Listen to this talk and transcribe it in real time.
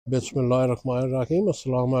बिस्मिल्लाहिर्रहमानिर्रहीम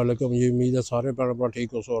अस्सलाम वालेकुम। ये उम्मीद है सारे भैन भरा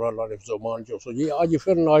ठीक हो। सोरा अल्लाह ज़ुबान जो सो जी अज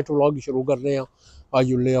फिर नाइट व्लॉग शुरू करने अज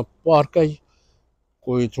जुल्ले पार्क है।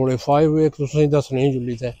 कोई थोड़े 5 वे तुसें दसने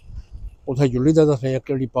जुल्ली ते उत्थे जुल्ली ते दसने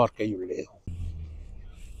केड़ी पार्क है जुल्ले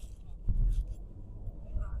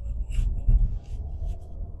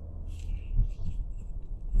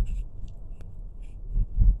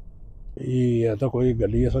ये तो कोई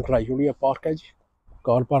गली असें खड़ाई छुड़ी है पार्क है जी।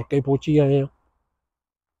 कार पार्क पहुंची आए हैं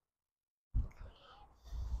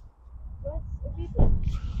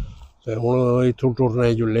ते हुण इत्थों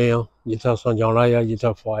टुरने जुल्ले जित्थे असें जाना है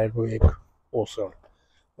जित्थे फायर वेक उस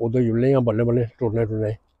उधर जुल्ले बल्ले बल्ले टुरने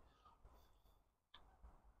टुरने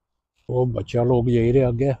वो बच्चा लोग जाई रहे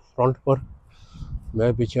अग्गे फ्रंट पर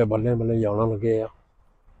मैं पीछे बल्ले बल्ले जाना लगे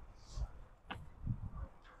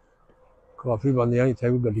काफ़ी बंदे इत्थे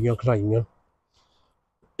भी गड्डियां खड़ाइयां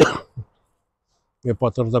ये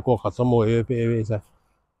पत्थर तक खत्म होए पे इत्थे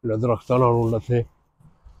दरख्तां नालों लथे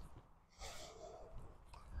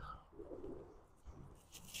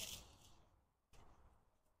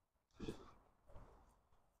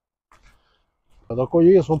देखो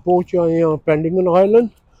जी अस पहुंच आए हैं पेंडिंगन आइलैंड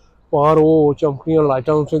बाहर वो चमकियां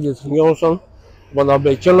लाइटां उसे दिसदियां सन बंदा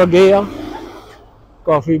बेचन लगे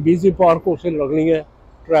काफ़ी बिजी पार्क उसे लगनी है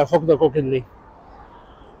ट्रैफिक देखो कितनी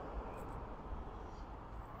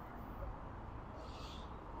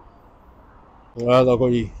देखो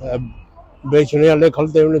जी बेचने वाले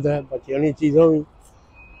खलते भी नहीं बच्चों दी चीज़ां भी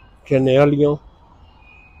खेलने वालियां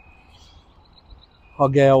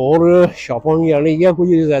अगे और शॉपां भी आनी है कुछ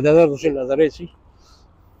ज़्यादातर तुसें नज़र सी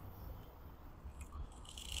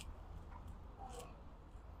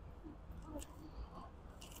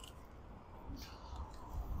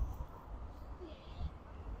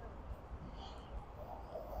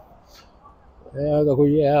देखो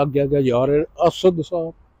जी अगे अगे जा रहे असद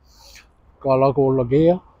साहब काला कोल लगे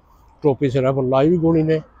टोपी सिरा पर लाई भी गुणी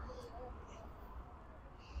ने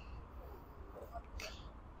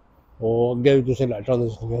वो अगे भी तुसें लाइटां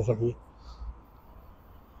दसदियां सारी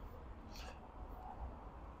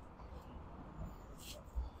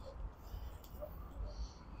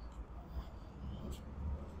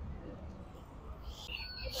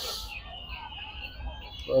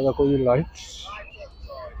देखो जी लाइट्स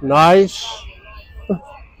नाइस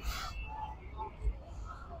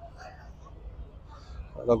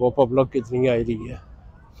देखो पब्लिक कितनी आई रही है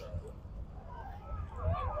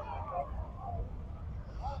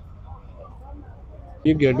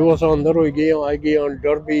ये गेटू अस अंदर हो गए आई गए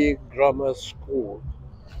डरबी ग्रामर स्कूल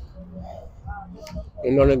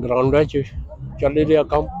इन्होंने ग्राउंड चली रहा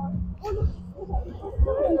कम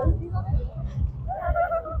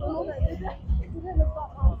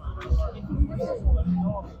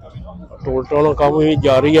टोलटा कम ही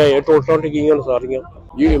जारी है टोलटा टिकियां सारियां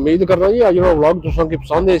जी उम्मीद करना जी अज का व्लॉग तुसा की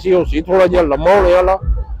पसंद है सी थोड़ा जहा लम्मा होने वाला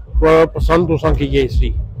पसंद तुसा की है सी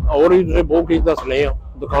और भी तुम बहुत कुछ दसने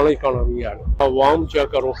दुकाना शकाना भी है आवाम चेक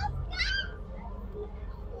करो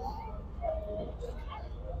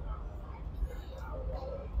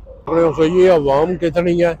सही आवाम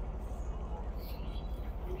कितनी है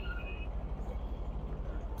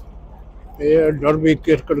ये डरबी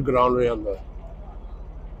क्रिकेट ग्राउंड के अंदर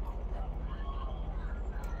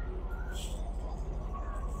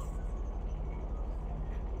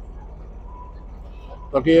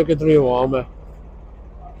ताकि ये कितनी आवाम है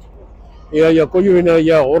या कुछ भी नहीं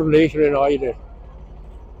या और लेश लेना आई रहे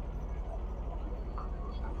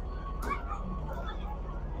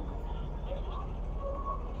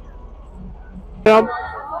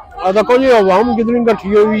देखो जी आवाम कितनी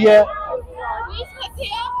कट्ठी हुई है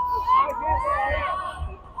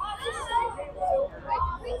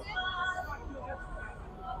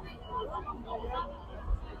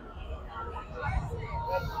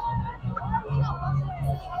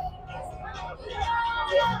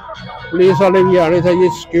पुलिस वाले भी आने थे ये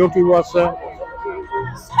सिक्योरिटी बस है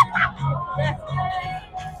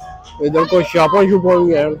इधर को शॉपा शूपा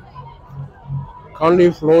भी है खाने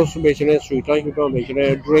फ्लोस बेचने स्वीटा शूटा बेचने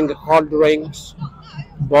ड्रिंक हॉट ड्रिंक्स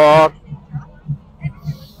बार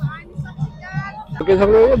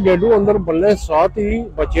गेडू अंदर बल्ले साथ ही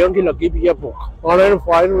बच्चों की लगी पी है भुख आने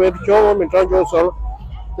फायर वेक 4 मिनटा जो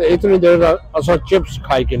सर इतनी देर असा चिप्स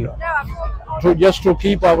खाई कि just to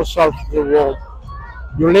keep our self warm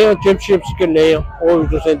जुड़े चिप्स चिप्स किन्ने वो भी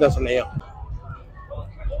तुसें दसने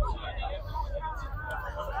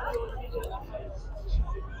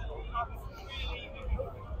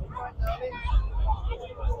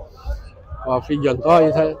काफ़ी जनता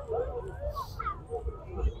इत्थे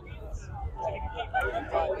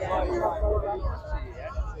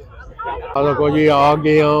देखो जी आ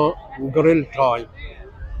गए ग्रिल टाइम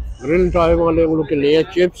ग्रिल टाइम वाले लोग के लिए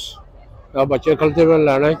चिप्स बच्चे खलते हुए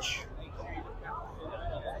lunch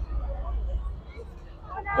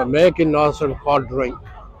make a nice and hot drink.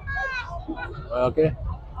 Okay.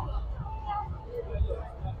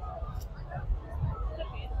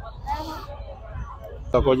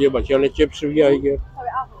 तो ये बच्चों ने चिप्स भी आई है,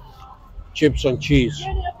 चिप्स एंड चीज।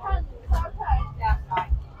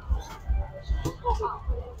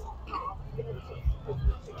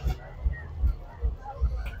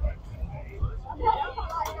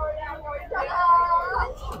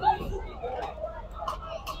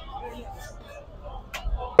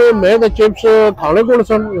 मैं तो चिप्स खाने को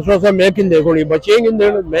सन इस वजह मैं किन देखो नहीं बच्चे किन दे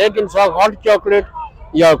मैं किन सा हॉट चॉकलेट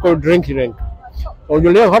या कोई ड्रिंक और जो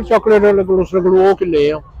ले हॉट चॉकलेट है लेकिन उसने को वो कि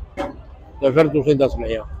ले आ तो फिर तुझे 10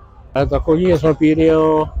 ले आ मैं तो कोई ऐसा पी रही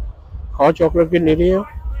हूँ हॉट चॉकलेट की नहीं रही है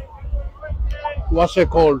what's it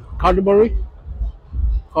called Cadbury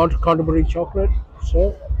chocolate so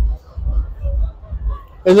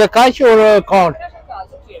is it cash or a card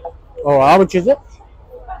oh how much is it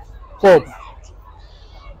 £4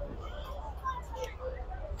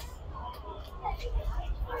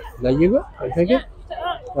 there you go I think it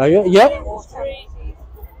yeah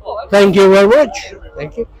thank you very much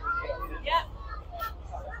thank you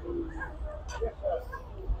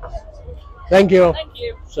thank you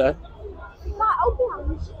sir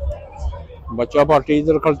बच्चा party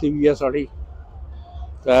इधर खलती भी है साड़ी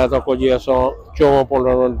तो कुछ ऐसा 24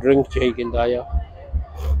 pond drink चाहिए किंदा या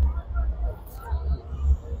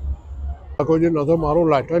कुछ नजर मारो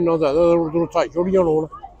लाइट ना ज्यादा उधर साई छोड़ियां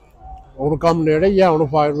हुन कम नेड़े ही है हुन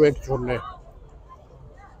फायर वेट छोड़ने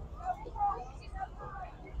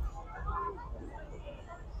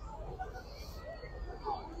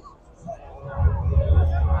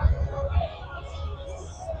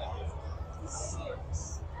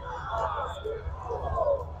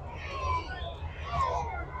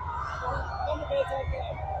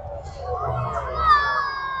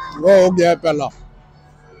वो हो गया पहला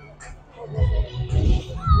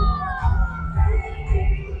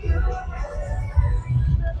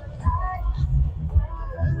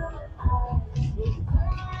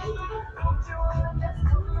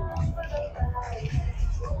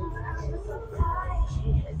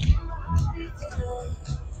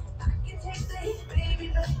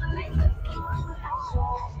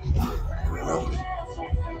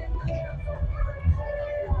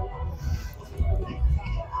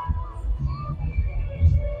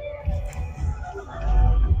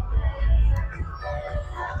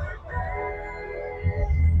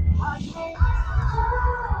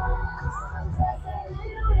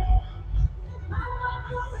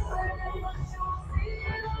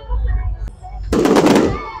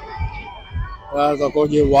तो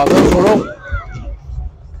कुछ वादन छोड़ो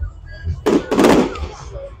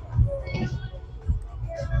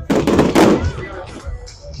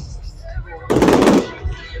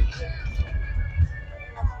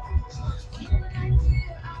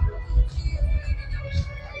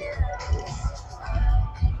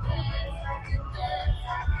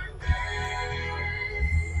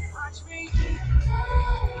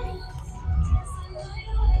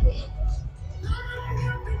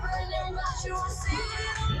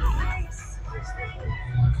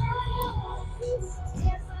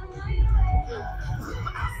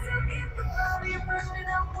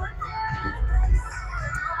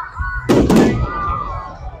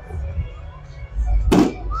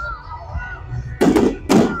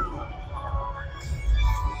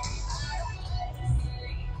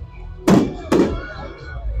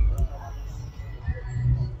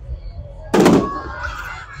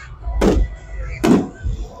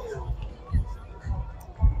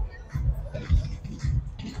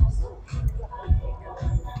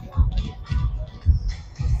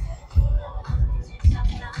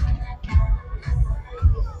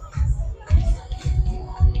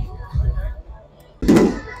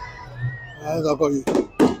कोई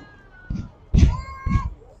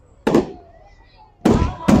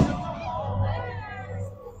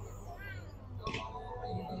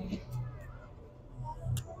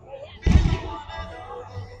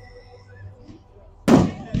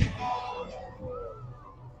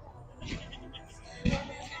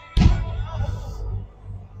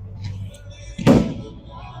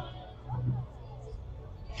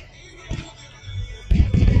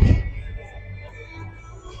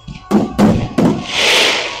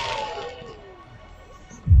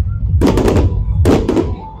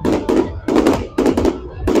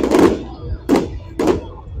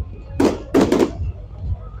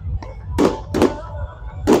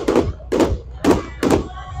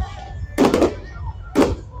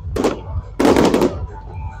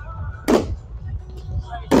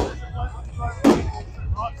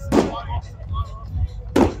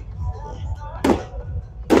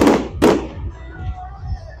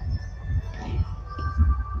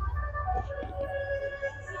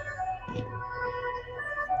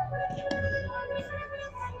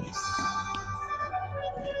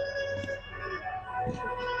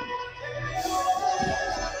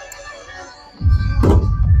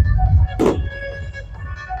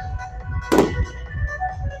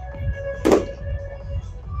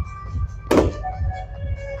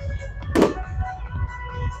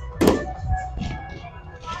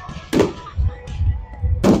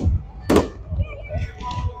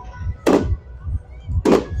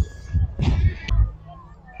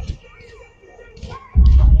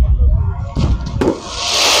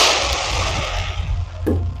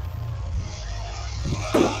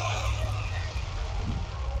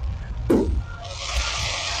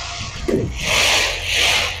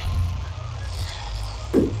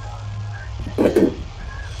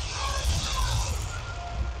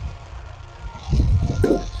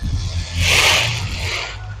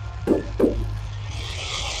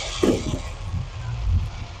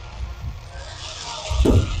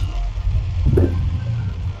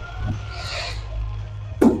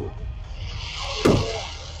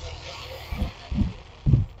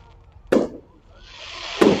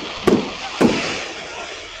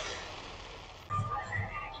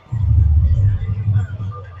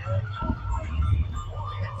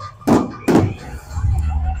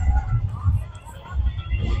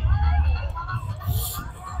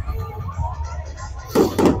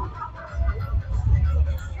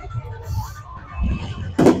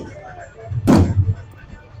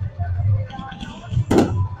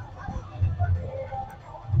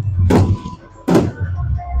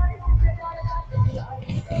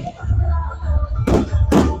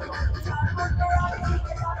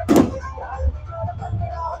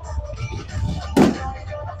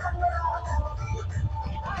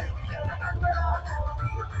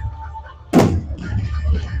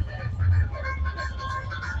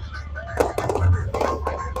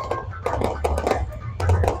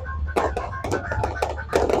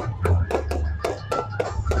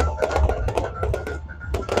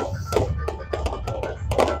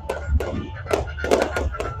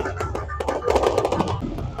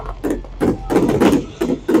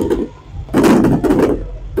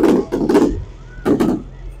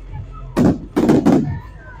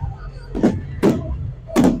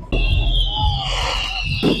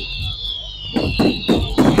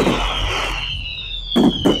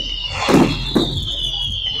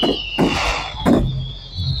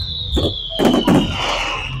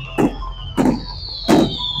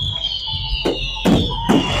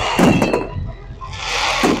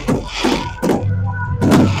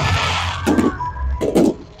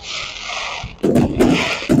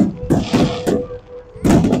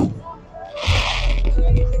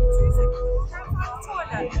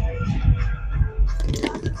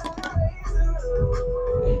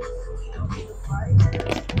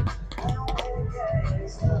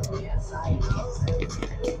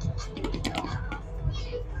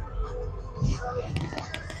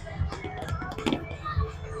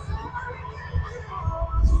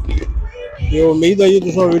ये उम्मीद है जी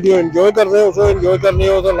तुम वीडियो एंजॉय कर रहे हो, उसे एंजॉय करनी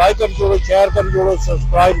हो तो लाइक कर जोड़ो, शेयर कर जोड़ो,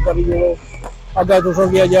 सब्सक्राइब कर जोड़ो। अगर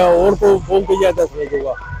तुम किया जाए और को फोन किया दस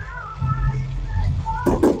दूंगा।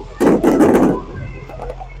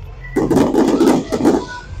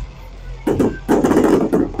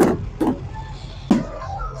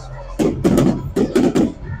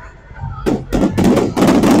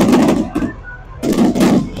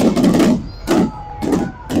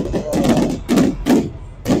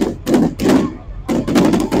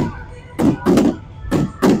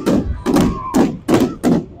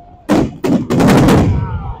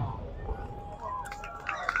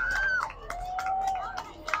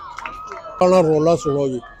 रोला सुनो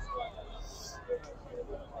जी।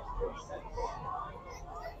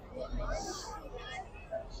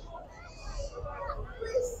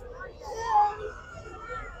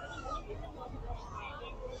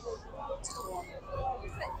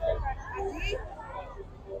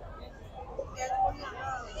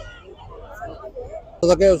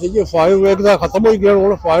 फायर वेक का खत्म हो गया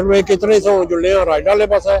हूँ। फायर वेक कितने सौ जुड़े राइड वाले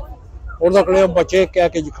पास है और तकने बच्चे क्या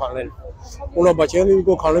के खाने उन्होंने बच्चों की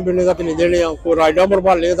कोई खाने पीने तक नहीं देने, कोई राइडा पर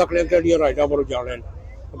भाले तकने कि राइडा पर जाने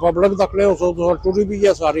पब्लिक तकने टूरी भी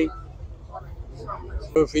है सारी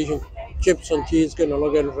फिश चिप्स एंड चीज के न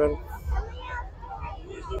लगे फिर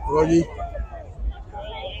जी।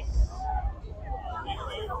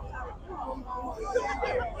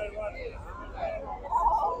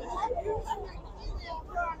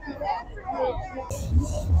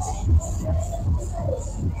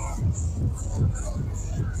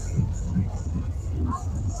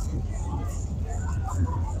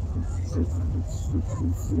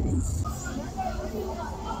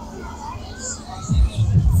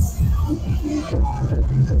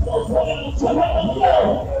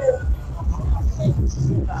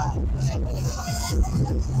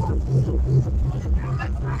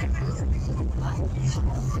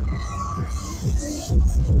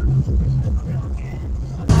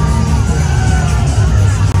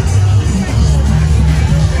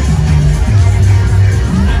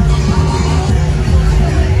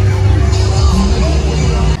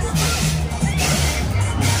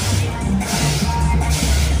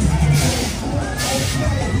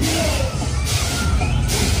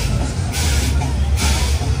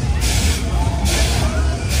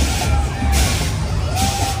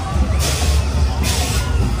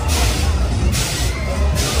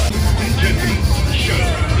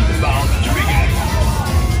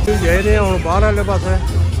 जा रहे हैं हम बाहर वाले पास है।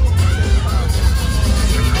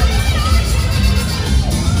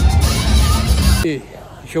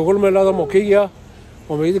 शुगर मेला तो मुक ही गया।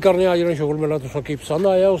 उम्मीद करने आज जो शुगर मेला तुम की पसंद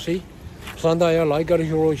आया। उसी पसंद आया लाइक करी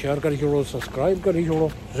छोड़ो, शेयर करी छोड़ो, सब्सक्राइब करी छोड़ो।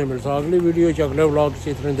 तुम मिलता अगली वीडियो अगले व्लॉग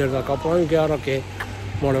से। इतनी देर तक अपना भी ख्याल रखे,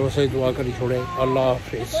 माड़े वास्ते दुआ करी छोड़े। अल्लाह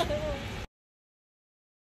हाफिज़।